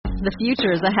The future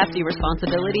is a hefty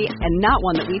responsibility and not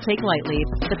one that we take lightly.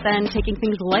 But then taking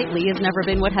things lightly has never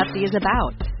been what Hefty is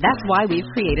about. That's why we've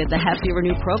created the Hefty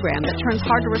Renew program that turns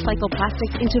hard-to-recycle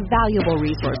plastics into valuable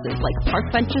resources like park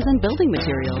benches and building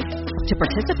materials. To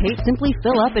participate, simply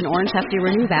fill up an orange Hefty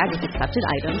Renew bag with accepted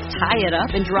items, tie it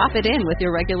up, and drop it in with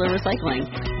your regular recycling.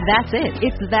 That's it.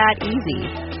 It's that easy.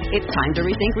 It's time to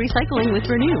rethink recycling with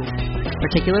Renew.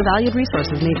 Particular valued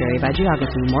resources may vary by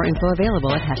geography. More info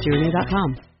available at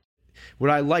heftyrenew.com. What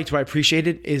I liked, what I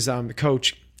appreciated is the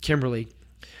coach, Kimberly.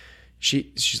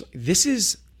 She's like, this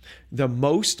is the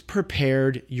most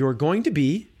prepared you're going to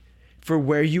be for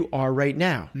where you are right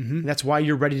now. Mm-hmm. And that's why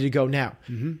you're ready to go now.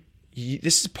 Mm-hmm.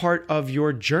 This is part of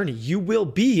your journey. You will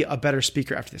be a better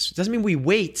speaker after this. It doesn't mean we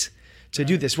wait to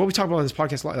do this. What we talk about on this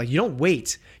podcast a lot, like you don't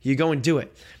wait, you go and do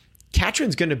it.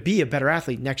 Katrin's going to be a better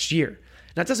athlete next year.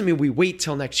 That doesn't mean we wait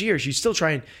till next year. You still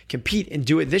try and compete and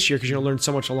do it this year because you're going to learn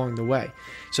so much along the way.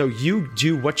 So you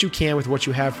do what you can with what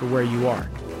you have for where you are.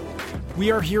 We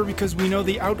are here because we know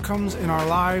the outcomes in our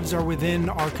lives are within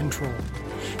our control.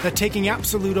 That taking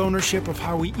absolute ownership of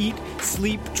how we eat,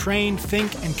 sleep, train,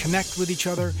 think, and connect with each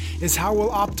other is how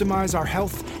we'll optimize our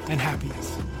health and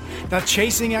happiness. That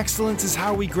chasing excellence is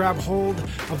how we grab hold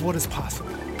of what is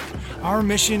possible. Our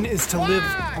mission is to live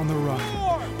on the run,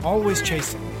 always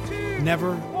chasing,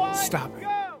 never stopping.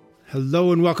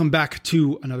 Hello and welcome back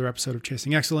to another episode of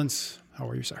Chasing Excellence. How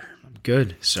are you, sir? I'm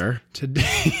good, sir.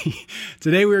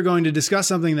 Today we are going to discuss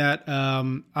something that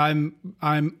I'm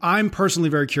personally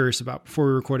very curious about. Before we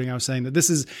were recording, I was saying that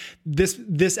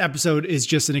this episode is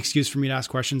just an excuse for me to ask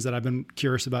questions that I've been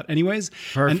curious about, anyways.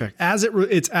 Perfect. And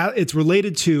it's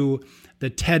related to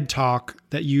the TED Talk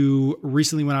that you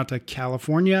recently went out to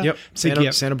California. Yep,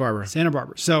 Santa Barbara. Santa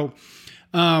Barbara. So,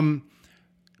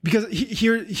 because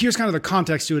here's kind of the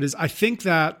context to it is I think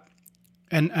that.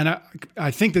 And I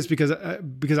think this because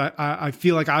I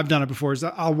feel like I've done it before is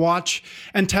that I'll watch,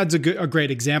 and TED's a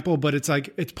great example, but it's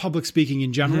like, it's public speaking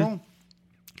in general.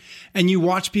 Mm-hmm. And you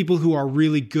watch people who are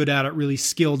really good at it, really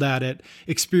skilled at it,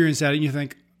 experienced at it, and you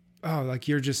think, oh, like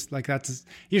you're just good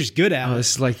at it.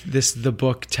 This is like the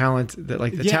book talent,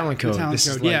 the talent code. This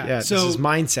is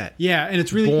mindset. Yeah. And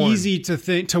it's really easy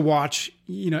to watch,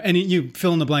 and you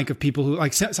fill in the blank of people who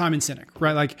like Simon Sinek,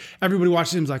 right? Like everybody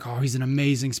watches him is like, oh, he's an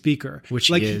amazing speaker, which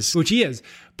he is,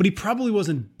 but he probably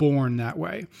wasn't born that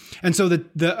way. And so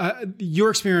your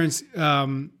experience,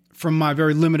 from my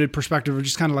very limited perspective of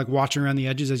just kind of like watching around the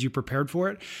edges as you prepared for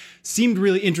it, seemed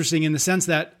really interesting in the sense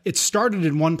that it started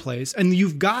in one place and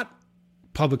you've got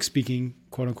public speaking,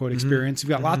 quote unquote, experience. You've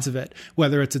got lots of it,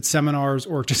 whether it's at seminars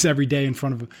or just every day in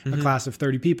front of a class of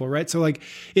 30 people, right? So like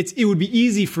it would be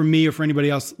easy for me or for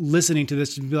anybody else listening to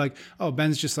this to be like, oh,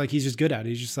 Ben's just like, he's just good at it.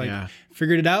 He's just like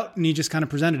figured it out and he just kind of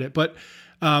presented it. But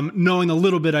knowing a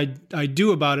little bit I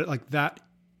do about it, like that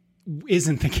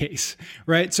isn't the case,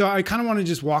 right? So I kind of want to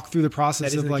just walk through the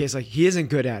process of like, like he isn't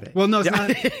good at it. Well, no, it's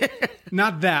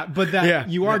not that, but that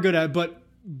you are good at it, but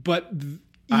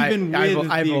even with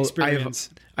the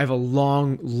experience, I have a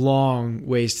long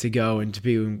ways to go and to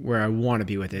be where I want to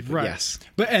be with it. But right. Yes.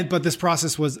 But this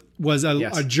process was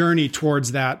a journey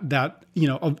towards that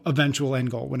eventual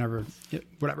end goal, whatever.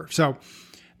 So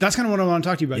that's kind of what I want to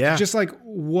talk to you about. Yeah. Just like,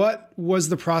 what was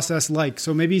the process like?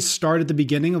 So maybe start at the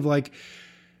beginning of like,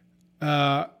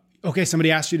 okay, somebody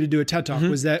asked you to do a TED Talk.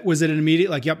 Mm-hmm. Was it an immediate,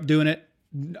 like, yep, doing it.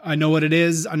 I know what it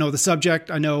is. I know the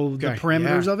subject. I know the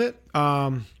parameters of it.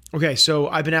 Okay. So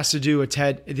I've been asked to do a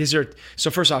TED. So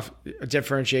first off, a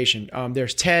differentiation.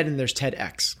 There's TED and there's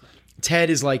TEDx. TED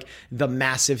is like the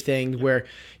massive thing where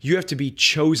you have to be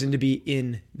chosen to be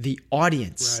in the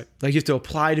audience. Right. Like you have to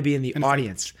apply to be in the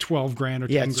audience. It's $12,000 or $10,000.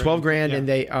 Yeah, it's $12,000 and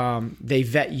they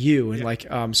vet you.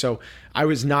 And so I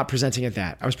was not presenting at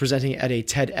that. I was presenting at a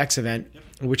TEDx event,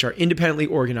 which are independently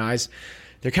organized.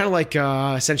 They're kind of like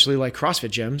essentially like CrossFit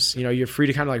gyms. You're free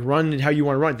to kind of like run how you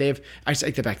want to run. I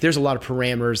take that back. There's a lot of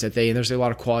parameters and there's a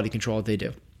lot of quality control that they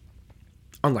do.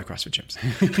 Unlike CrossFit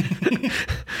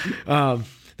gyms.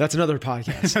 That's another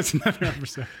podcast. That's another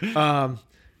episode.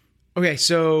 Okay,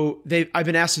 so I've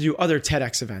been asked to do other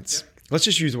TEDx events. Yeah. Let's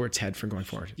just use the word TED from going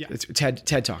forward. Yeah. It's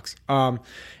TED Talks.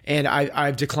 And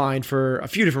I've declined for a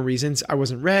few different reasons. I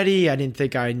wasn't ready. I didn't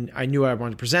think I knew what I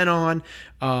wanted to present on.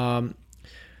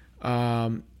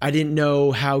 I didn't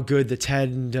know how good the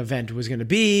TED event was going to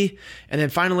be. And then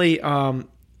finally,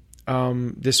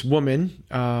 this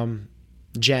woman,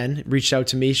 Jen, reached out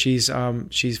to me. She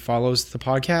follows the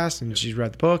podcast and she's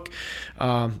read the book.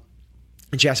 And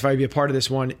she asked if I'd be a part of this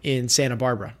one in Santa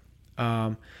Barbara.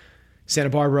 Santa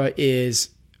Barbara is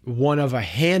one of a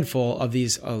handful of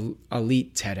these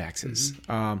elite TEDx's.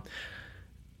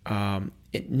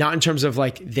 not in terms of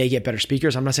like they get better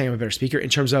speakers. I'm not saying I'm a better speaker. In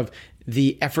terms of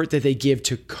the effort that they give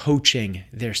to coaching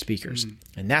their speakers.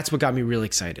 And that's what got me really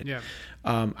excited. Yeah.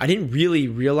 I didn't really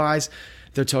realize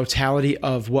the totality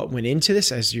of what went into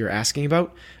this, as you're asking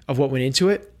about, of what went into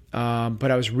it.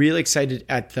 But I was really excited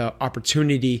at the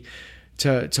opportunity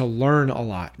to learn a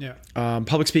lot. Yeah.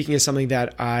 Public speaking is something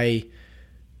that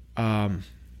I'm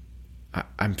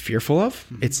fearful of.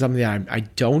 It's something that I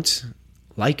don't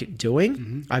like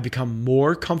doing. I become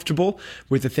more comfortable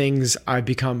with the things I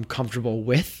become comfortable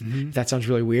with. That sounds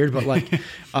really weird, but like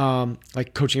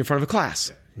coaching in front of a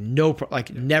class.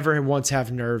 Never once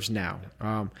have nerves now.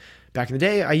 Back in the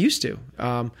day, I used to.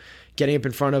 Getting up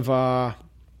in front of a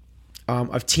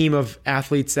team of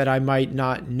athletes that I might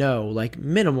not know, like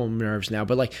minimum nerves now,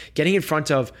 but like getting in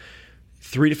front of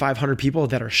 300 to 500 people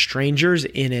that are strangers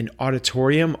in an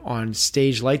auditorium on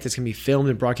stage light that's going to be filmed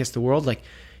and broadcast to the world. Like,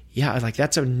 yeah, like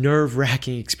that's a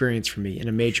nerve-wracking experience for me in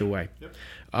a major way.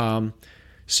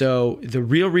 So the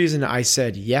real reason I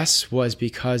said yes was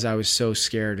because I was so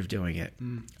scared of doing it.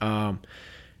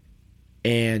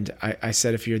 And I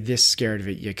said, if you're this scared of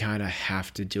it, you kind of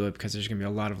have to do it because there's going to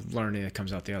be a lot of learning that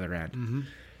comes out the other end.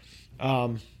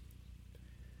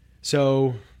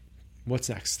 So what's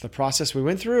next? The process we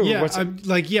went through? Yeah.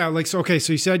 Okay.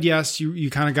 So you said yes, you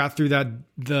kind of got through that,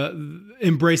 the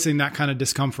embracing that kind of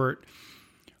discomfort.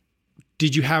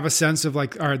 Did you have a sense of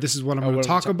like, all right, this is what I'm going to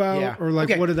talk about? Yeah. Or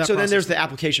like, what did that So process then there's the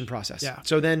application process. Yeah.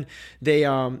 So then they,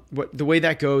 the way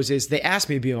that goes is they asked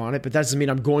me to be on it, but that doesn't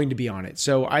mean I'm going to be on it.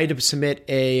 So I had to submit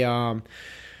a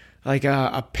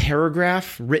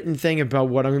paragraph written thing about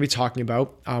what I'm going to be talking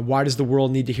about. Why does the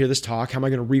world need to hear this talk? How am I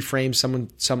going to reframe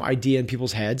some idea in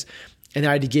people's heads? And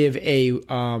I had to give a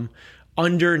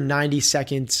under 90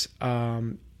 seconds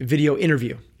video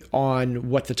interview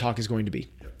on what the talk is going to be.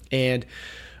 And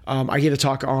I gave a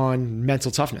talk on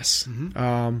mental toughness.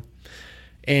 The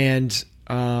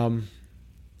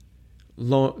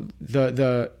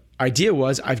idea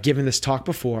was I've given this talk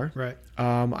before. Right.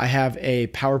 I have a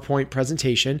PowerPoint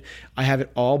presentation. I have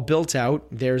it all built out.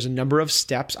 There's a number of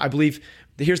steps. I believe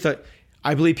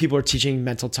people are teaching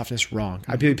mental toughness wrong.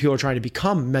 I believe people are trying to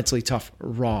become mentally tough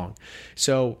wrong.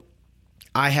 So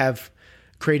I have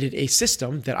created a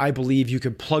system that I believe you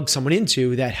could plug someone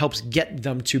into that helps get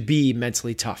them to be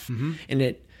mentally tough. And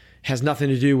it has nothing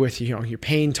to do with, your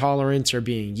pain tolerance or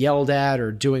being yelled at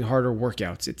or doing harder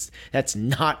workouts. That's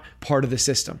not part of the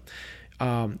system.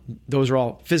 Those are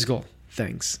all physical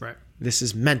things. Right. This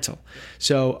is mental.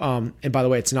 So, and by the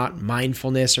way, it's not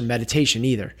mindfulness or meditation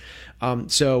either.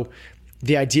 So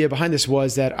the idea behind this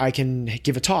was that I can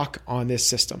give a talk on this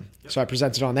system. So I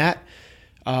presented on that.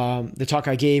 The talk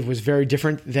I gave was very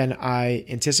different than I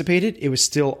anticipated. It was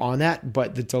still on that,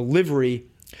 but the delivery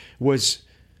was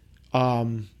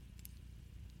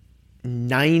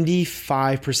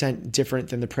 95% different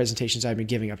than the presentations I've been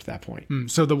giving up to that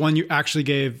point. So the one you actually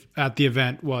gave at the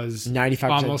event was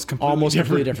 95% almost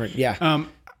completely different. Yeah.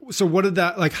 So what did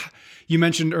that, like you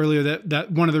mentioned earlier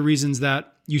that one of the reasons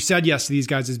that you said yes to these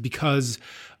guys is because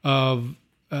of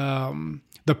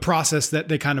the process that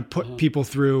they kind of put people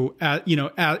through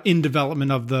in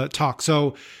development of the talk.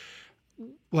 So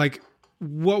like,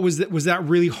 what was that? Was that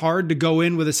really hard to go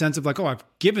in with a sense of like, oh, I've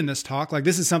given this talk. Like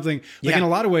this is something like in a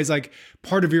lot of ways, like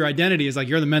part of your identity is like,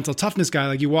 you're the mental toughness guy.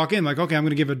 Like you walk in like, okay, I'm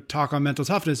going to give a talk on mental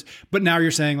toughness. But now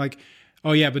you're saying like,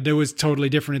 oh yeah, but there was totally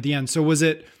different at the end. So was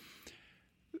it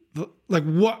like,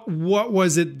 what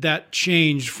was it that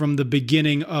changed from the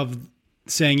beginning of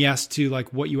saying yes to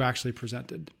like what you actually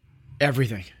presented?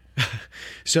 Everything.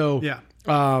 So, yeah.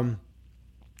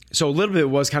 So a little bit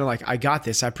was kind of like, I got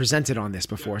this. I presented on this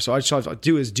before. So I just have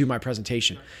to do my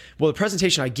presentation. Well, the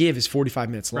presentation I give is 45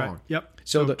 minutes long. Right. Yep.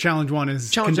 So the challenge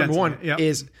number one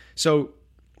is, so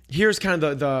here's kind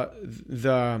of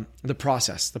the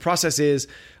process. The process is,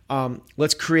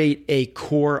 let's create a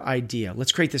core idea.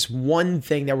 Let's create this one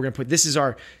thing that we're going to put. This is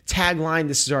our tagline.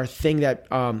 This is our thing that,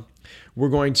 we're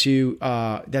going to,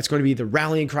 that's going to be the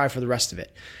rallying cry for the rest of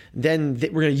it. Then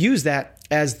we're going to use that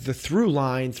as the through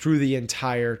line through the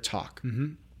entire talk.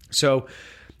 So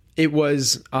it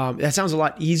was, that sounds a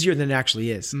lot easier than it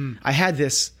actually is. I had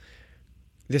this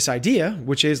idea,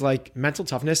 which is like mental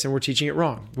toughness, and we're teaching it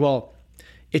wrong. Well,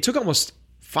 it took almost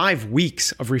 5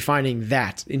 weeks of refining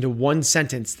that into one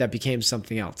sentence that became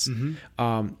something else.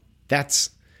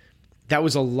 That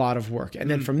was a lot of work.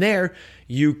 And then from there,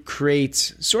 you create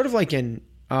sort of like an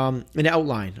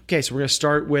outline. Okay, so we're going to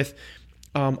start with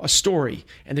a story,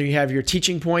 and then you have your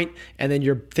teaching point, and then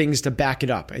your things to back it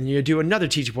up. And you do another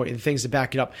teaching point and things to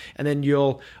back it up. And then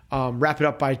you'll wrap it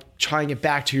up by tying it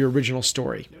back to your original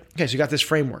story. Okay, so you got this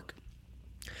framework.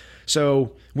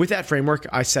 So with that framework,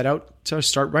 I set out to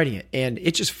start writing it, and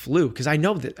it just flew because I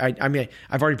know that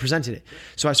I've already presented it.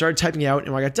 So I started typing it out,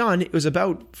 and when I got done, it was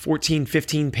about 14,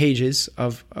 15 pages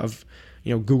of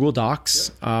Google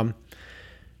Docs. I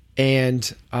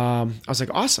was like,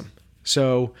 awesome.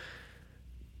 So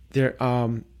they're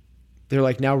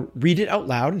like, now read it out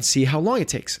loud and see how long it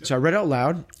takes. So I read it out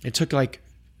loud. It took like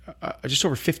just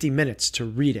over 50 minutes to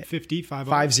read it. 50?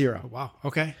 50? Oh, wow.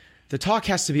 Okay. The talk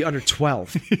has to be under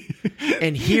 12.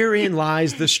 And herein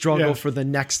lies the struggle for the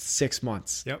next 6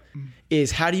 months. Yep.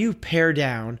 Is how do you pare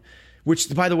down,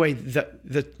 which, by the way,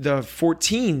 the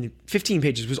 15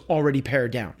 pages was already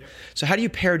pared down. Yep. So how do you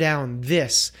pare down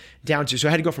this down to, so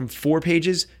I had to go from 4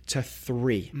 pages to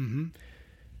 3.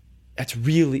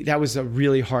 Mm-hmm. That was a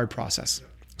really hard process. Yep.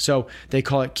 So they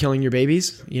call it killing your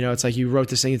babies. It's like you wrote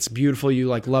this thing, it's beautiful, you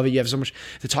like love it, you have so much,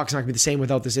 the talk's not gonna be the same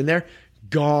without this in there.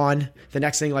 Gone. The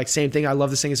next thing, like same thing, I love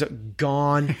this thing, is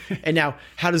gone. And now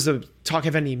how does the talk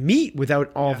have any meat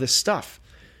without all this stuff?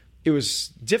 It was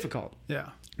difficult. Yeah.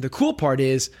 The cool part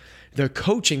is the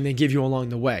coaching they give you along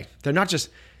the way. They're not just,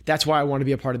 that's why I want to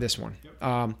be a part of this one.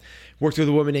 Yep. Worked with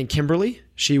a woman named Kimberly.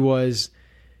 She was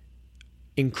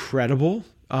incredible.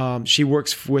 She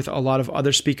works with a lot of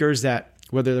other speakers that,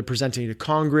 whether they're presenting to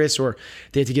Congress or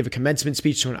they had to give a commencement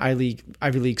speech to an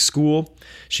Ivy League school.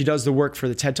 She does the work for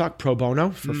the TED Talk pro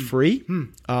bono for free.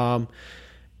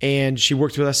 And she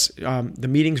worked with us. The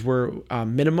meetings were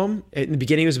minimum. In the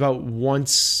beginning, it was about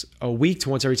once a week to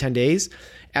once every 10 days.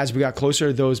 As we got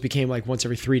closer, those became like once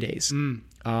every 3 days. And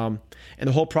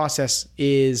the whole process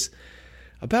is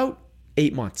about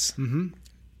 8 months.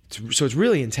 Mm-hmm. So it's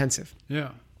really intensive. Yeah.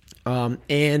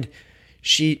 And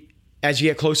as you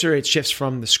get closer, it shifts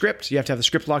from the script. You have to have the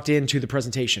script locked in to the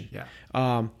presentation.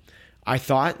 Yeah. I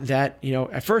thought that,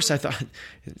 at first I thought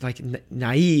like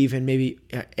naive and maybe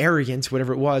arrogant,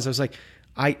 whatever it was. I was like,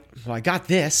 I got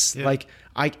this. Yeah. Like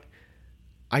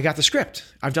I got the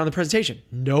script. I've done the presentation.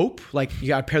 Nope. Like you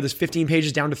got to pare this 15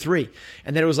 pages down to 3.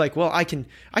 And then it was like, well, I can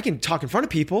talk in front of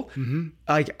people. Mm-hmm.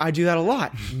 Like I do that a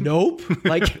lot. Nope.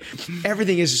 Like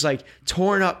everything is just like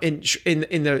torn up in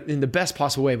the best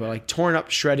possible way, but like torn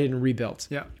up, shredded, and rebuilt.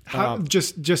 Yeah.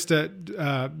 Just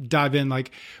to dive in,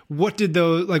 like what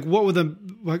were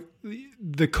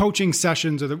the coaching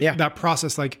sessions or that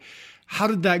process like? How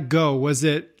did that go? Was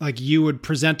it like you would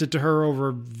present it to her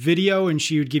over video and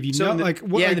she would give you in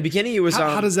the beginning it was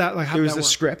how does that like how it was a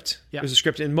script. Yeah. It was a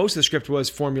script, and most of the script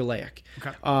was formulaic.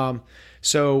 Okay.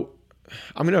 So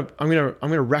I'm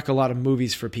gonna wreck a lot of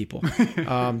movies for people.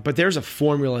 But there's a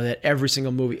formula that every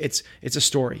single movie, it's a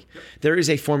story. There is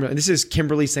a formula, and this is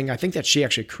Kimberly's thing. I think that she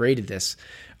actually created this.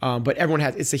 But everyone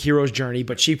it's the hero's journey,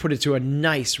 but she put it to a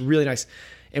really nice,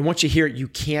 and once you hear it, you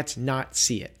can't not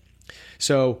see it.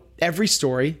 So every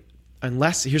story,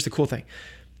 here's the cool thing,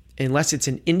 unless it's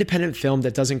an independent film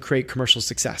that doesn't create commercial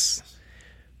success,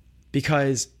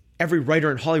 because every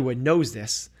writer in Hollywood knows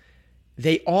this,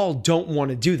 they all don't want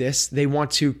to do this. They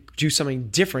want to do something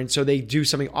different. So they do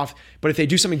something off, but if they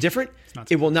do something different,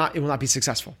 it will not be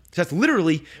successful. So that's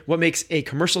literally what makes a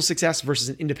commercial success versus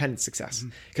an independent success.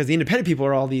 Because the independent people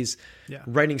are all these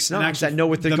writing snobs that know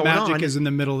what they're going on. The magic is in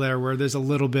the middle there, where there's a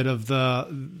little bit of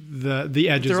the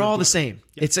edges. They're all the same.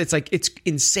 Yeah. It's like, it's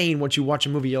insane. Once you watch a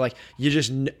movie, you're like, you just,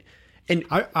 and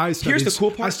here's the cool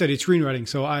part. I studied screenwriting.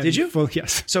 So did you?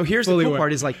 Yes. So here's the cool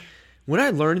part is like, when I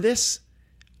learned this,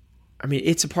 I mean,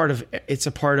 it's a part of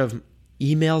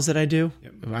emails that I do.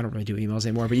 Yep. I don't really do emails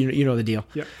anymore, but you know the deal.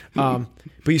 Yep. But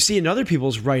you see in other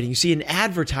people's writing, you see in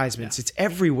advertisements, it's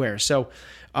everywhere. So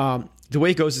the way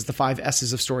it goes is the 5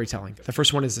 S's of storytelling. The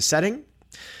first one is the setting.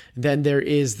 Then there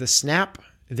is the snap.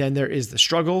 Then there is the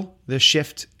struggle, the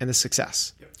shift, and the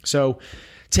success. Yep. So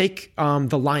take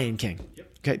The Lion King.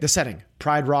 Yep. Okay, the setting,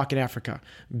 Pride Rock in Africa.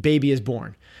 Baby is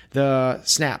born. The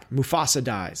snap, Mufasa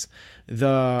dies.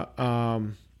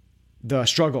 The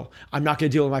struggle, I'm not going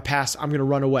to deal with my past, I'm going to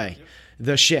run away. Yep.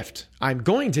 The shift, I'm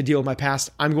going to deal with my past,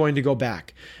 I'm going to go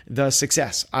back. The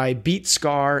success, I beat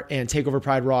Scar and take over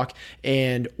Pride Rock,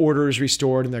 and order is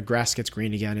restored and the grass gets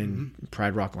green again in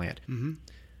Pride Rock land. Mm-hmm.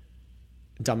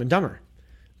 Dumb and Dumber,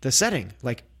 the setting,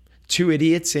 like 2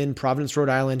 idiots in Providence, Rhode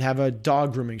Island have a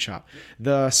dog grooming shop. Yep.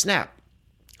 The snap,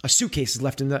 a suitcase is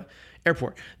left in the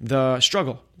airport. The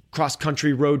struggle,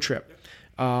 cross-country road trip.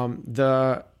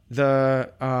 Yep.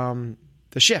 The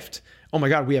shift. Oh my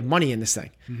God, we have money in this thing.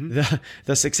 Mm-hmm.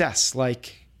 The success,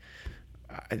 like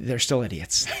they're still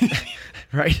idiots,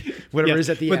 right? Whatever is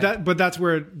at the end. But that's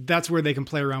where they can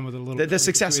play around with it a little bit. The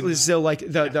success is still like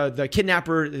the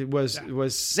kidnapper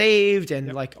was saved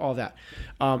and like all that.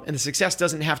 And the success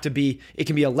doesn't have to be. It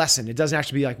can be a lesson. It doesn't have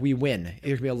to be like we win.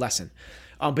 It can be a lesson.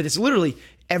 But it's literally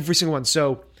every single one.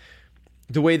 So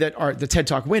the way that the TED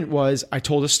Talk went was I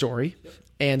told a story,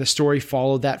 and the story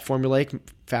followed that formulaic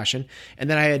fashion. And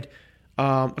then I had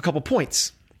a couple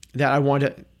points that I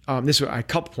wanted to, this was a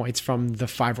couple points from the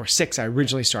 5 or 6 I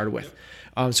originally started with.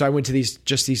 So I went to these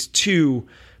 2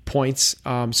 points.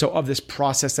 So of this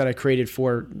process that I created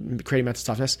for creating mental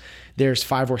toughness, there's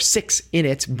 5 or 6 in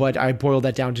it, but I boiled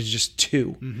that down to just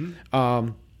 2.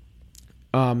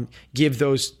 Give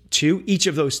those 2. Each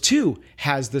of those 2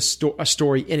 has a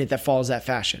story in it that follows that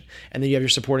fashion. And then you have your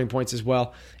supporting points as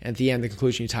well. And at the end, the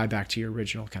conclusion, you tie back to your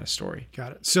original kind of story.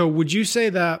 Got it. So would you say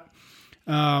that,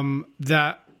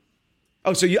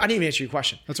 Oh, so I didn't even answer your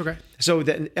question. That's okay. So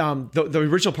the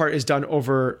original part is done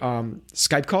over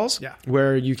Skype calls,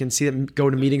 where you can see them go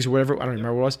to meetings or whatever. I don't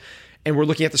remember what it was. And we're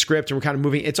looking at the script and we're kind of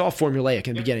moving. It's all formulaic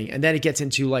in the beginning. And then it gets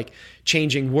into like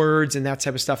changing words and that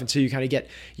type of stuff until you kind of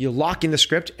you lock in the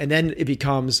script, and then it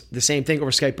becomes the same thing over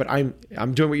Skype. But I'm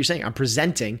doing what you're saying. I'm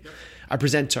presenting. I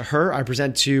present to her. I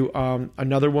present to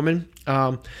another woman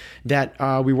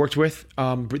that we worked with.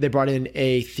 They brought in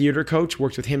a theater coach,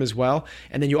 worked with him as well.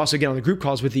 And then you also get on the group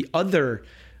calls with the other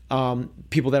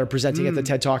people that are presenting at the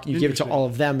TED Talk. You give it to all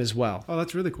of them as well. Oh,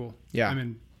 that's really cool. Yeah. I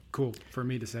mean, cool for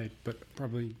me to say, but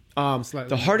probably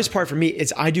the hardest part for me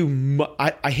is I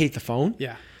hate the phone.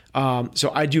 Yeah.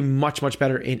 So I do much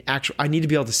better in actual. I need to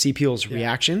be able to see people's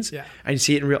reactions. Yeah. I need to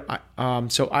see it in real.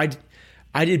 So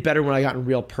I did better when I got in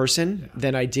real person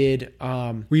than I did.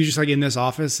 Were you just like in this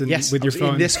office and with your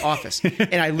phone? In this office,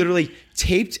 and I literally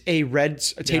taped a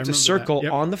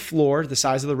circle on the floor, the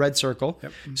size of the red circle.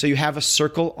 Yep. So you have a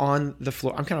circle on the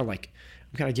floor. I'm kind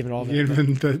of giving all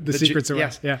the secrets away.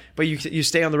 Yeah. But you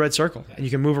stay on the red circle and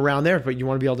you can move around there, but you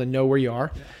want to be able to know where you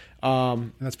are.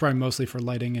 And that's probably mostly for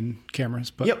lighting and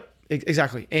cameras. But yep,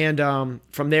 exactly. And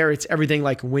from there, it's everything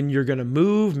like when you're going to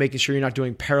move, making sure you're not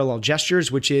doing parallel gestures,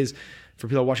 which is for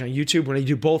people watching on YouTube, when you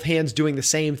do both hands doing the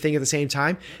same thing at the same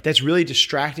time, that's really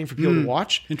distracting for people to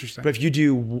watch. Interesting. But if you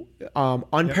do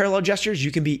unparalleled gestures, you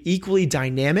can be equally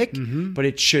dynamic, but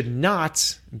it should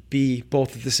not be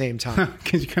both at the same time.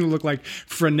 Because you kind of look like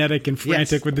frenetic and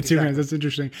frantic with the two hands. That's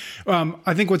interesting.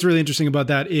 I think what's really interesting about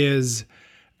that is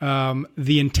the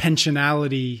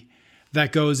intentionality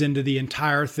that goes into the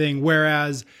entire thing.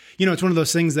 Whereas, it's one of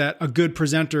those things that a good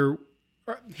presenter,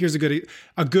 here's a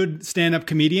good stand-up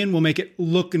comedian will make it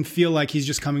look and feel like he's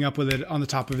just coming up with it on the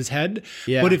top of his head.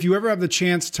 Yeah. But if you ever have the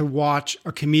chance to watch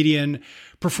a comedian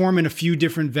perform in a few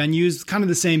different venues, kind of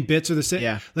the same bits or the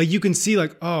same, like you can see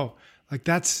like, oh, like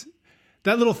that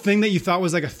little thing that you thought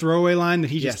was like a throwaway line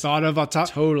that he just thought of on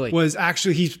top was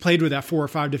actually, he's played with that 4 or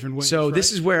 5 different ways. So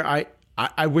this is where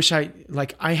I wish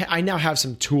I now have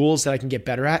some tools that I can get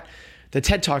better at. The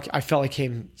TED Talk, I felt like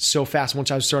came so fast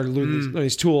once I started learning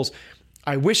these tools.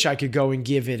 I wish I could go and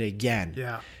give it again.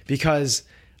 Yeah. Because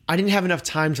I didn't have enough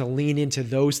time to lean into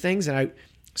those things.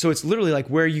 So it's literally like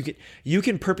where you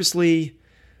can purposely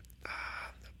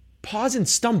pause and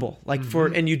stumble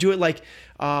and you do it like,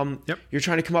 you're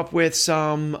trying to come up with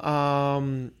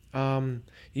some,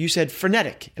 you said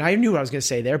frenetic, and I knew what I was going to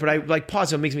say there, but I like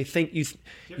pause. It makes me think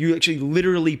you actually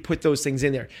literally put those things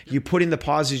in there. You put in the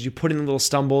pauses, you put in the little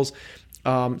stumbles,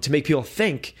 to make people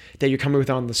think that you're coming with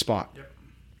it on the spot. Yep.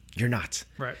 You're not.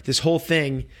 Right. This whole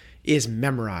thing is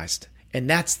memorized. And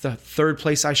that's the third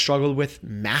place I struggled with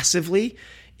massively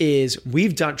is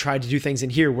we've tried to do things in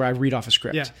here where I read off a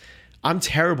script. Yeah. I'm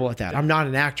terrible at that. I'm not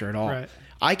an actor at all. Right.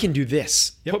 I can do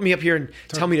this. Yep. Put me up here and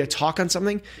tell me to talk on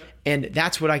something. Yep. And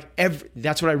that's what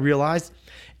I realized.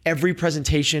 Every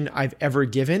presentation I've ever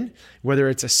given, whether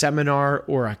it's a seminar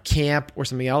or a camp or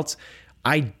something else,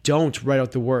 I don't write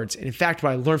out the words. And in fact,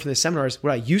 what I learned from the seminars,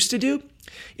 what I used to do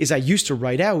is I used to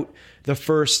write out the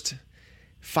first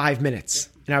 5 minutes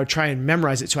and I would try and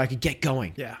memorize it so I could get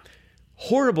going. Yeah.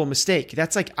 Horrible mistake.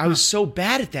 That's like, I was so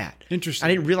bad at that. Interesting. I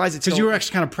didn't realize it. Because you were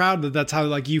actually kind of proud that that's how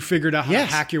like you figured out how to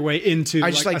hack your way into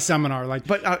a seminar.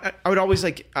 But I would always be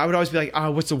like,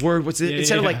 oh, what's the word? What's it?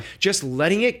 Instead of like just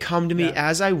letting it come to me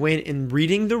as I went and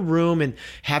reading the room and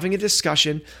having a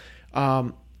discussion.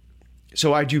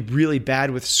 So I do really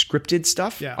bad with scripted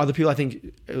stuff. Yeah. Other people I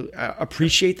think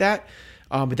appreciate that.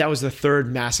 But that was the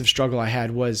third massive struggle I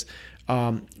had was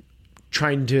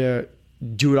trying to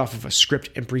do it off of a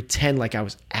script and pretend like I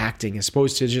was acting as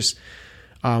opposed to just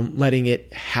letting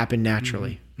it happen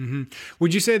naturally. Mm-hmm.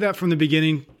 Would you say that from the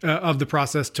beginning of the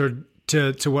process to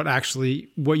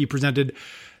what you presented,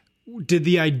 did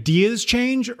the ideas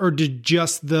change or did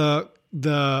just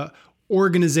the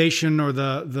organization or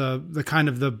the kind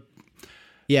of the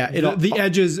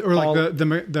edges or like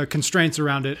the constraints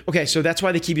around it? Okay, so that's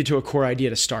why they keep you to a core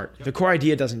idea to start. The core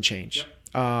idea doesn't change.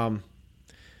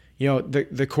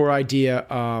 the core idea,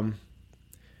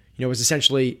 was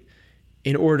essentially,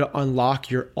 in order to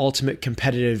unlock your ultimate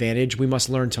competitive advantage, we must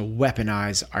learn to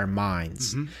weaponize our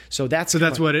minds. Mm-hmm. So that's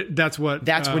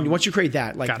when once you create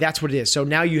that, that's what it is. So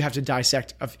now you have to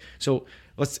dissect.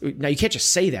 Now you can't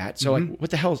just say that. So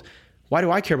what the hell? Why do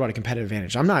I care about a competitive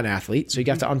advantage? I'm not an athlete. So you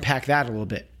have to unpack that a little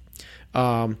bit.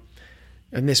 And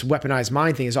this weaponized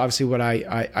mind thing is obviously what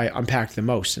I unpacked the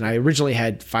most. And I originally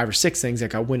had 5 or 6 things that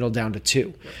got dwindled down to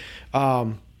 2.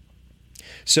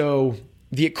 So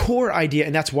the core idea,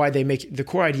 and that's why the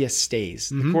core idea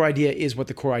stays. Mm-hmm. The core idea is what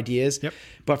the core idea is. Yep.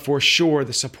 But for sure,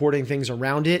 the supporting things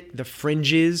around it, the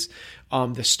fringes,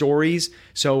 the stories.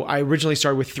 So I originally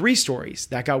started with 3 stories.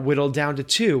 That got whittled down to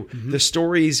 2. Mm-hmm. The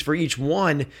stories for each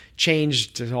one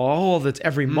changed to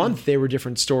every month they were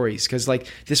different stories. Because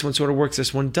this one sort of works,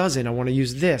 this one doesn't. I want to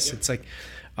use this. Yep. It's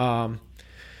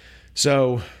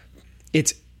so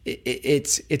it's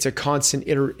a constant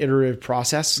iterative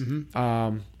process.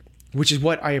 Mm-hmm. Which is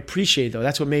what I appreciate, though.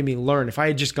 That's what made me learn. If I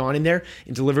had just gone in there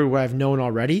and delivered what I've known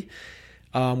already,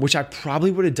 which I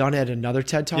probably would have done at another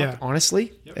TED Talk,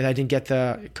 honestly, and I didn't get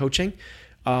the coaching,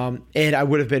 and I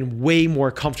would have been way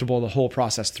more comfortable the whole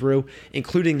process through,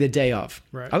 including the day of.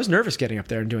 Right. I was nervous getting up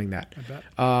there and doing that. I bet.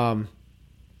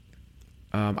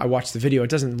 I watched the video. It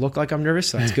doesn't look like I'm nervous,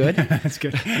 so that's good. That's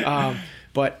good.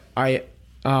 But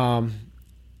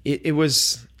it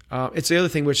was... it's the other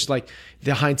thing, which is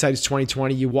the hindsight is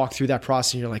 2020. You walk through that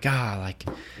process and you're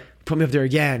put me up there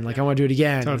again. I want to do it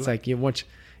again. Totally. What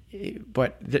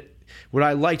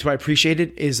I liked, what I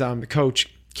appreciated is the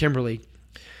coach, Kimberly.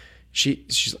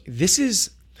 She's like, this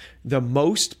is the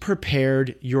most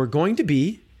prepared you're going to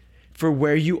be for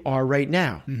where you are right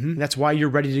now. Mm-hmm. And that's why you're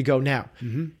ready to go now.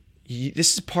 Mm-hmm.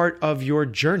 This is part of your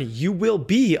journey. You will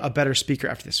be a better speaker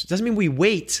after this. It doesn't mean we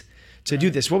wait to do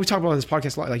this. What we talk about on this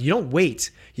podcast a lot, you don't wait,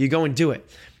 you go and do it.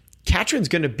 Katrin's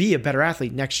going to be a better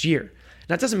athlete next year.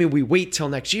 That doesn't mean we wait till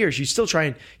next year. You still try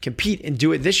and compete and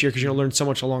do it this year because you're going to learn so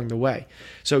much along the way.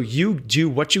 So you do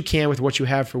what you can with what you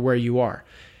have for where you are.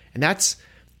 And that's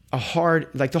a hard,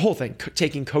 the whole thing.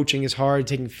 Taking coaching is hard.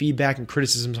 Taking feedback and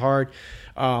criticism is hard.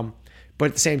 But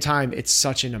at the same time, it's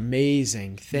such an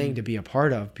amazing thing to be a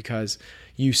part of because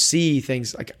you see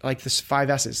things like this 5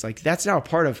 S's. That's now a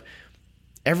part of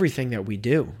everything that we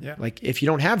do. Yeah. If you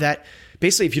don't have that,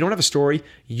 basically, if you don't have a story,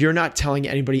 you're not telling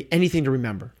anybody anything to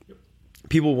remember.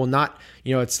 People will not,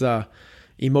 it's the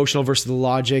emotional versus the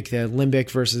logic, the limbic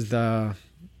versus the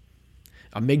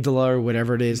amygdala or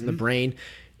whatever it is in the brain.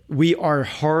 We are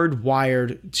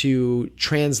hardwired to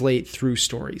translate through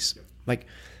stories.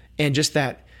 And just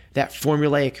that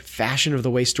formulaic fashion of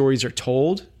the way stories are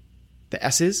told, the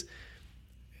S's,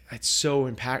 that's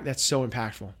so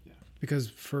impactful. Because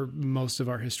for most of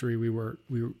our history,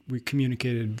 we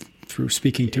communicated through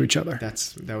speaking to each other.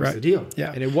 That was the deal.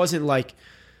 Yeah, and it wasn't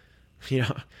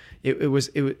it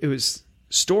was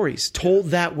stories told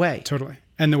that way. Totally.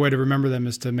 And the way to remember them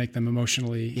is to make them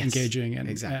emotionally engaging. And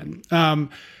exactly. And,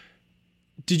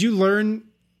 did you learn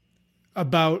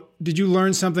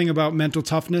something about mental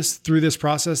toughness through this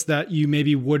process that you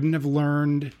maybe wouldn't have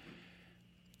learned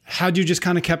had you just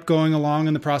kind of kept going along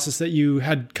in the process that you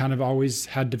had kind of always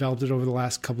had developed it over the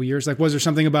last couple of years? Was there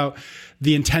something about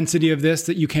the intensity of this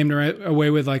that you came away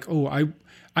with I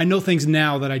know things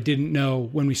now that I didn't know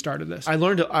when we started this? I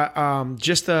learned when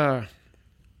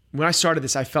I started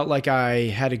this, I felt like I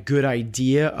had a good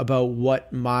idea about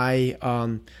what my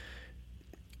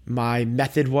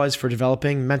method was for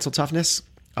developing mental toughness.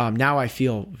 Now I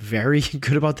feel very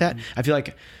good about that. I feel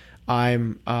like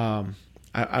I'm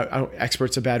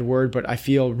expert's a bad word, but I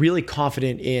feel really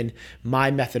confident in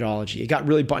my methodology. It got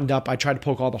really buttoned up. I tried to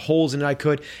poke all the holes in it I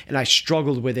could, and I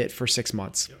struggled with it for 6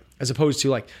 months, as opposed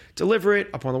to deliver it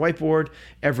up on the whiteboard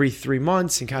every 3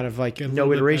 months and kind of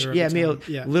no iteration.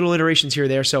 Little iterations here or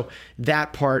there. So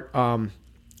that part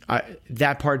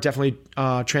definitely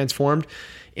transformed.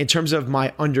 In terms of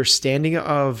my understanding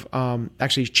of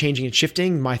actually changing and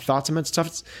shifting my thoughts on mental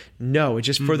toughness, no, it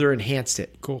just further enhanced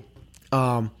it. Cool.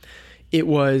 It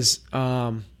was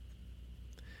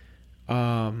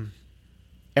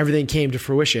everything came to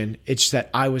fruition. It's just that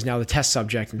I was now the test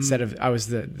subject instead of I was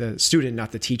the student,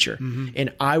 not the teacher. Mm-hmm.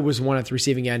 And I was one at the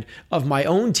receiving end of my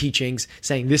own teachings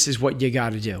saying, this is what you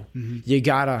got to do. Mm-hmm. You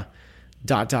got to ...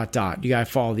 You got to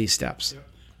follow these steps.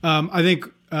 I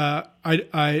think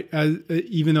I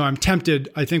even though I'm tempted,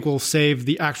 I think we'll save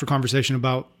the actual conversation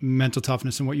about mental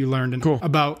toughness and what you learned and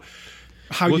about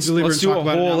how you deliver and talk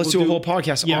about it. Let's do a whole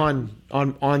podcast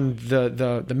on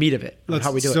the meat of it,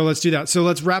 how we do it. So let's do that. So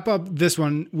let's wrap up this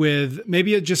one with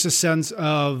maybe just a sense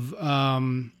of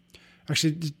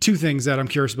actually 2 things that I'm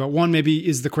curious about. One maybe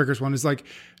is the quickest one is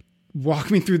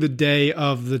walk me through the day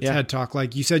of the TED Talk.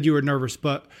 Like you said, you were nervous,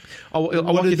 but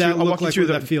what did that look like? What did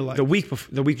that feel like? The week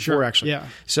before, actually. Yeah.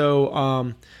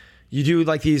 So you do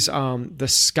like these the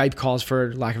Skype calls,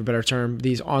 for lack of a better term,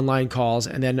 these online calls,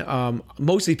 and then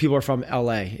most of these people are from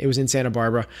LA. It was in Santa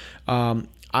Barbara.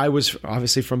 I was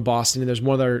obviously from Boston, and there's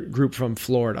one other group from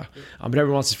Florida, but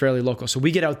everyone else is fairly local. So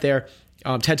we get out there.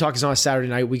 TED Talk is on a Saturday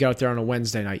night. We got out there on a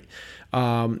Wednesday night.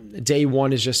 Day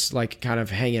one is just like kind of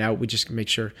hanging out. We just make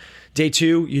sure. Day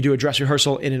two, you do a dress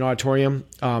rehearsal in an auditorium,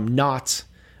 not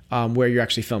where you're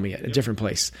actually filming it, a different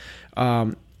place.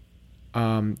 That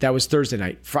was Thursday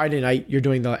night. Friday night, you're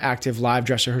doing the active live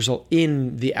dress rehearsal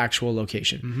in the actual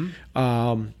location.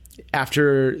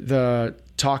 After the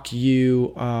talk,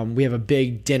 we have a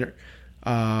big dinner.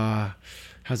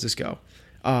 How's this go?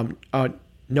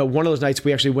 No, one of those nights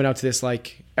we actually went out to this,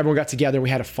 like, everyone got together and we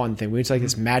had a fun thing. We went to like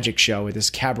this magic show at this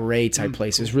cabaret type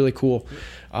place. It was really cool.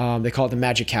 They call it the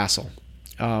Magic Castle.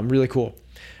 Really cool.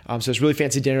 So it's really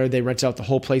fancy dinner. They rented out the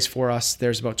whole place for us.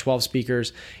 There's about 12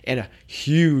 speakers and a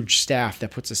huge staff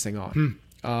that puts this thing on.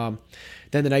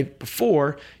 Then the night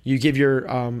before, you give your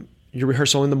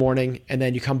rehearsal in the morning, and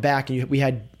then you come back and we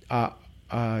had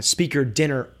speaker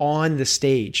dinner on the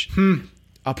stage,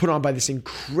 put on by this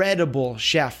incredible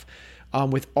chef.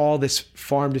 With all this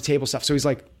farm to table stuff. So he's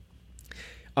like,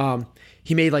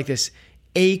 he made like this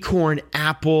acorn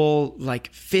apple,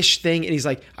 like fish thing. And he's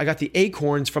like, I got the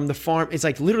acorns from the farm. It's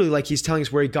like literally like he's telling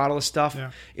us where he got all the stuff.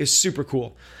 Yeah. It was super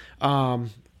cool. And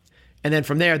then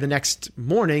from there, the next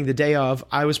morning, the day of,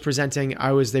 I was presenting.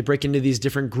 They break into these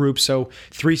different groups. So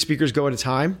 3 speakers go at a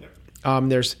time.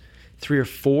 There's 3 or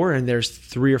 4, and there's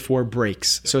 3 or 4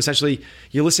 breaks. So essentially,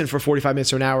 you listen for 45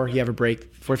 minutes or an hour, you have a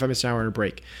break, 45 minutes an hour and a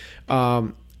break.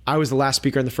 I was the last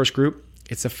speaker in the first group.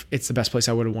 It's the best place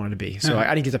I would have wanted to be. So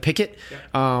I didn't get to pick it,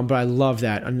 but I love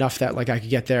that enough that like I could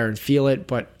get there and feel it,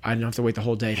 but I didn't have to wait the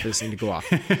whole day for this thing to go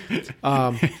off.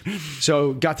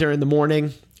 So got there in the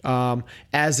morning.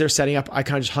 As they're setting up, I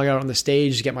kind of just hung out on the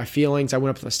stage to get my feelings. I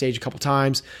went up on the stage a couple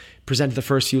times, presented the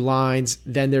first few lines.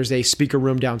 Then there's a speaker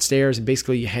room downstairs, and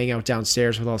basically you hang out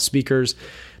downstairs with all the speakers.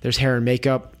 There's hair and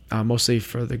makeup, mostly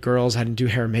for the girls. I didn't do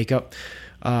hair and makeup.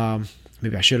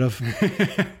 Maybe I should have.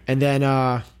 And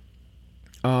then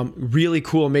really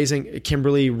cool, amazing.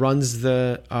 Kimberly runs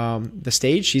the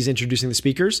stage. She's introducing the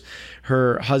speakers.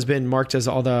 Her husband, Mark, does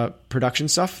all the production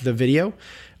stuff, the video.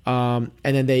 And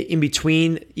then in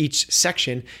between each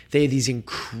section, they have these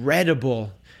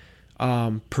incredible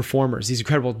performers, these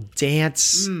incredible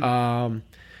dance,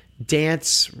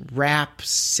 rap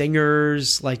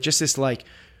singers, like just this like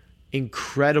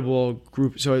incredible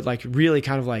group. So it like really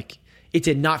kind of like, it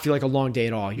did not feel like a long day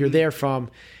at all. You're there from,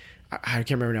 I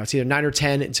can't remember now, it's either 9 or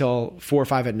 10 until 4 or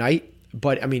 5 at night.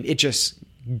 But I mean, it just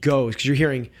goes because you're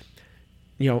hearing,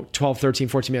 12, 13,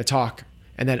 14 minute talk,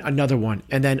 and then another one,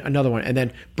 and then another one, and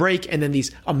then break, and then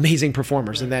these amazing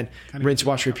performers, and then rinse,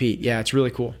 wash, repeat. Yeah, it's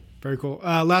really cool. Very cool.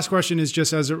 Last question is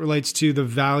just as it relates to the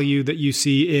value that you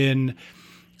see in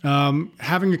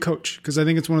having a coach, because I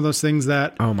think it's one of those things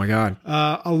that oh my god,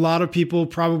 a lot of people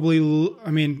probably, I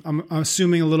mean, I'm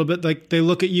assuming a little bit, like they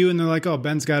look at you and they're like, oh,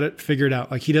 Ben's got it figured out,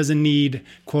 like he doesn't need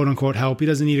quote unquote help, he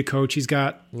doesn't need a coach, he's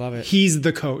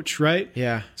the coach, right?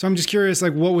 Yeah. So I'm just curious,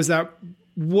 like what was that,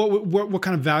 what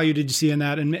kind of value did you see in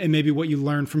that, and maybe what you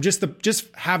learned from just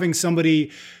having somebody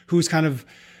who's kind of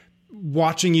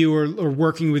watching you or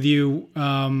working with you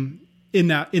in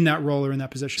that role or in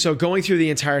that position? So going through the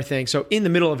entire thing, so in the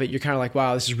middle of it, you're kind of like,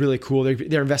 wow, this is really cool.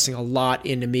 They're investing a lot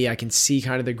into me. I can see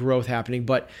kind of the growth happening,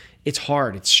 but it's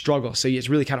hard. It's struggle. So it's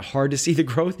really kind of hard to see the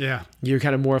growth. Yeah. You're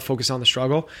kind of more focused on the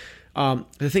struggle.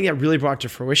 The thing that really brought to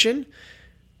fruition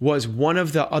was one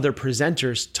of the other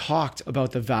presenters talked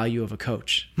about the value of a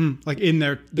coach. Like in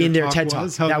their TED Talk.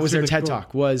 That was their TED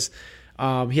Talk was,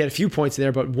 he had a few points in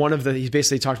there, but he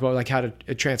basically talked about like how to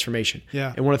a transformation.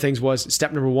 Yeah. And one of the things was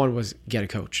step number 1 was get a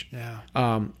coach. Yeah.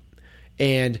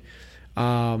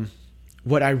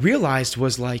 What I realized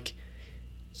was like,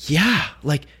 yeah,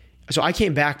 like, so I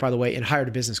came back, by the way, and hired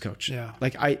a business coach. Yeah.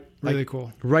 Like really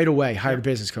cool. Right away, hired a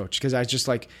business coach because I was just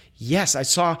like, yes, I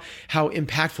saw how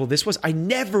impactful this was. I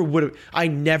never would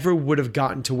have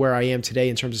gotten to where I am today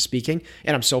in terms of speaking,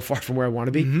 and I'm so far from where I want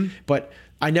to be. But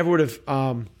I never would have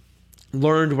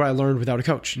learned what I learned without a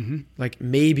coach. Like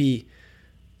maybe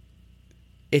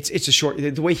it's a short.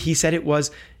 The way he said it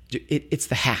was, it's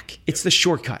the hack. It's the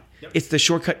shortcut. It's the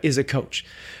shortcut is a coach.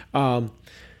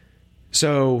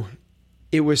 So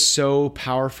it was so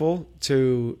powerful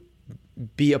to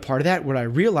be a part of that. What I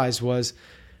realized was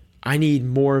I need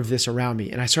more of this around me.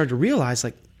 And I started to realize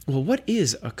like, well, what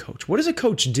is a coach? What does a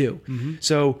coach do?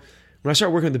 So when I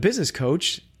started working with the business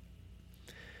coach,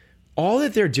 all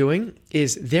that they're doing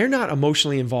is they're not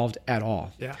emotionally involved at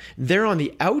all. Yeah. They're on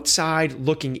the outside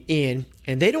looking in,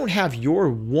 and they don't have your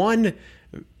one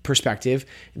perspective.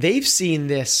 They've seen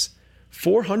this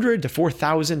 400 to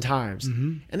 4,000 times.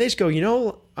 And they just go,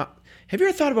 have you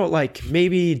ever thought about like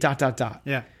maybe ...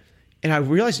 Yeah. And I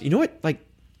realized, you know what? Like,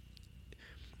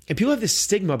 and people have this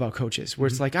stigma about coaches where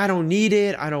it's like, I don't need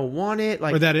it. I don't want it.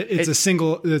 Like, or that it's a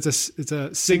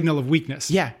signal of weakness.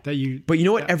 Yeah. That you, but you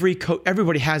know what?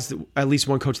 Everybody has at least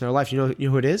one coach in their life. You know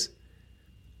who it is?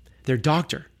 Their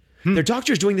doctor. Their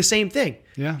doctor's doing the same thing.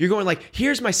 Yeah. You're going like,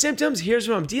 here's my symptoms, here's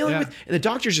what I'm dealing with. And the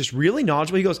doctor's just really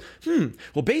knowledgeable. He goes,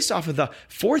 well, based off of the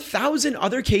 4,000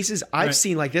 other cases I've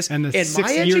seen like this, and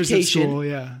my education,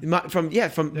 school,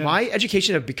 from my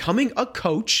education of becoming a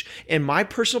coach and my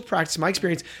personal practice, my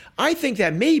experience, I think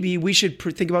that maybe we should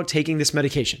think about taking this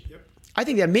medication. Yep. I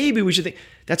think that maybe we should think,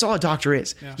 that's all a doctor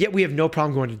is. Yeah. Yet we have no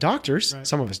problem going to doctors. Right.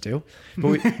 Some of us do.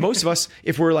 But most of us,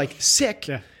 if we're like sick,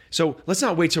 so let's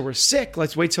not wait till we're sick.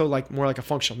 Let's wait till like more like a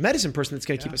functional medicine person that's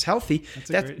going to keep us healthy.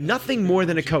 That's nothing more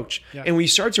than a coach. Yeah. And we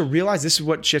start to realize, this is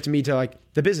what shifted me to like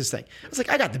the business thing. I was like,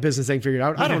 I got the business thing figured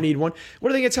out. I don't need one. What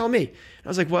are they going to tell me? And I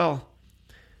was like, well,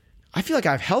 I feel like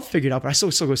I have health figured out, but I still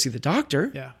go see the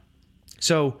doctor. Yeah.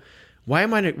 So why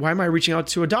am I reaching out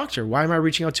to a doctor? Why am I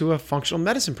reaching out to a functional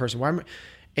medicine person?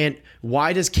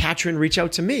 Why does Katrin reach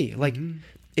out to me? Like,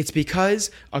 it's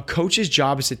because a coach's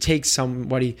job is to take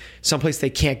somebody someplace they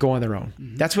can't go on their own.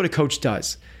 That's what a coach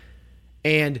does.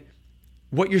 And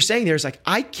what you're saying there is like,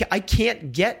 I'm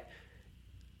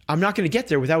not going to get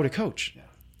there without a coach. Yeah.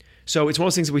 So it's one of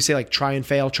those things that we say like, try and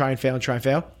fail.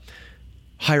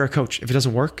 Hire a coach. If it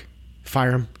doesn't work,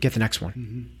 fire him, get the next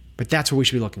one. But that's what we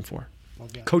should be looking for.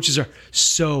 Coaches are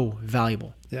so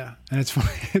valuable. Yeah. And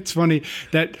it's funny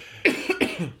that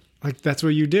like that's what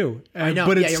you do. I know.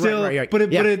 But it's still, right.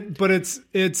 But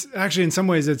it's actually in some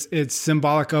ways it's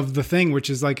symbolic of the thing, which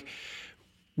is like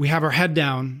we have our head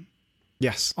down.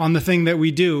 Yes. On the thing that we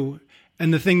do,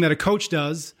 and the thing that a coach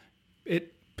does,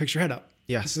 it picks your head up.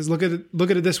 Yes. It says, look at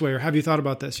it this way, or have you thought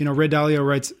about this? Ray Dalio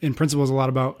writes in Principles a lot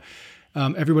about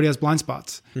everybody has blind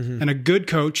spots, and a good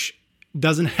coach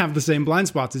doesn't have the same blind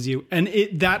spots as you, and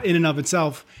that in and of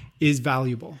itself is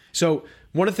valuable. So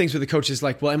one of the things with the coach is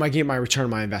like, well, am I getting my return on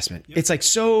my investment? Yep. It's like,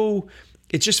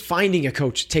 it's just finding a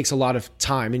coach takes a lot of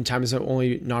time, and time is the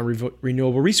only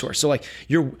non-renewable resource. So like,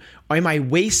 am I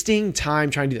wasting time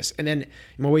trying to do this? And then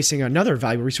am I wasting another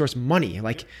valuable resource, money?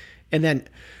 Like, and then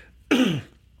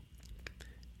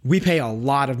we pay a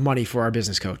lot of money for our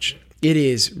business coach. It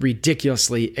is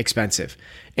ridiculously expensive.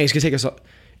 And it's going to take us, and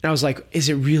I was like, is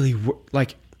it really,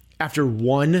 like after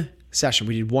one session,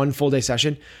 we did one full day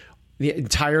session, the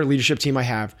entire leadership team I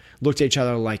have looked at each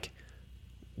other like,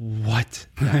 what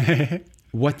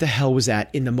the hell was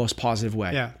that, in the most positive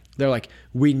way? Yeah. They're like,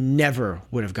 we never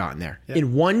would have gotten there. Yeah.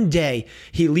 In one day,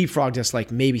 he leapfrogged us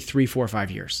like maybe 3, 4,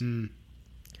 5 years.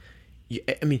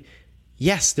 I mean,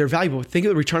 yes, they're valuable. Think of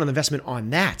the return on investment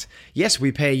on that. Yes,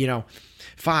 we pay, $5,000,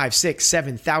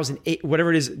 $6,000, $7,000, $8,000,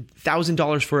 whatever it is,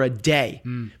 $1,000 for a day.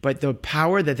 But the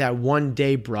power that one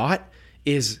day brought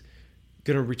is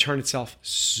going to return itself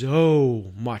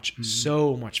so much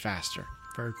faster.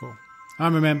 Very cool. All right,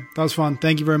 my man. That was fun.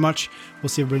 Thank you very much. We'll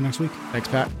see everybody next week. Thanks,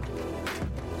 Pat.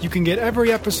 You can get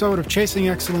every episode of Chasing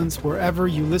Excellence wherever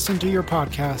you listen to your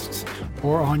podcasts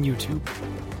or on YouTube.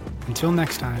 Until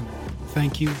next time,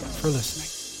 thank you for listening.